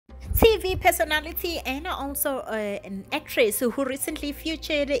TV personality and also an actress who recently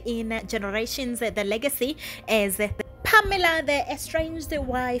featured in Generations The Legacy as Pamela, the estranged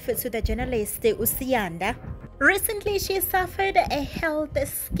wife to the journalist Usiyanda. Recently, she suffered a health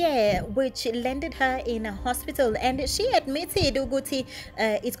scare which landed her in a hospital, and she admitted Uguti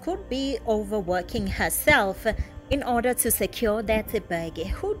it could be overworking herself in order to secure that bag.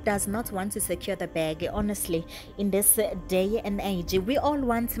 Who does not want to secure the bag? Honestly, in this day and age, we all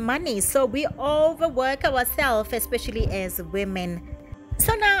want money, so we overwork ourselves, especially as women.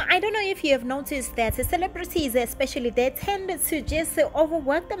 So now, I don't know if you have noticed that celebrities, especially, they tend to just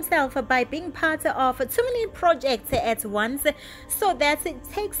overwork themselves by being part of too many projects at once, so that it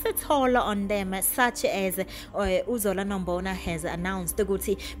takes a toll on them, such as Zola Nombona has announced.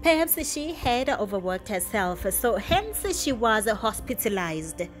 Perhaps she had overworked herself, so hence she was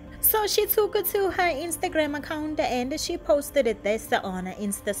hospitalized. So she took it to her Instagram account and she posted this on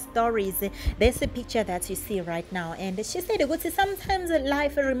Insta stories. There's a picture that you see right now, and she said, sometimes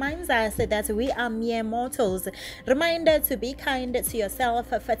life reminds us that we are mere mortals. Reminder to be kind to yourself.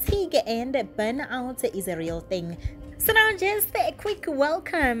 Fatigue and burnout is a real thing. So now, just a quick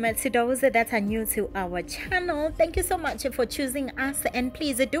welcome to those that are new to our channel. Thank you so much for choosing us, and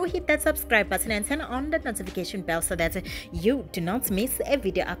please do hit that subscribe button and turn on the notification bell so that you do not miss a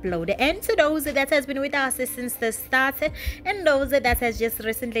video upload. And to those that has been with us since the start and those that has just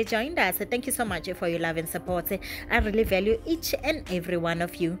recently joined us, thank you so much for your love and support. I really value each and every one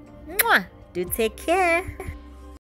of you. Mwah! Do take care.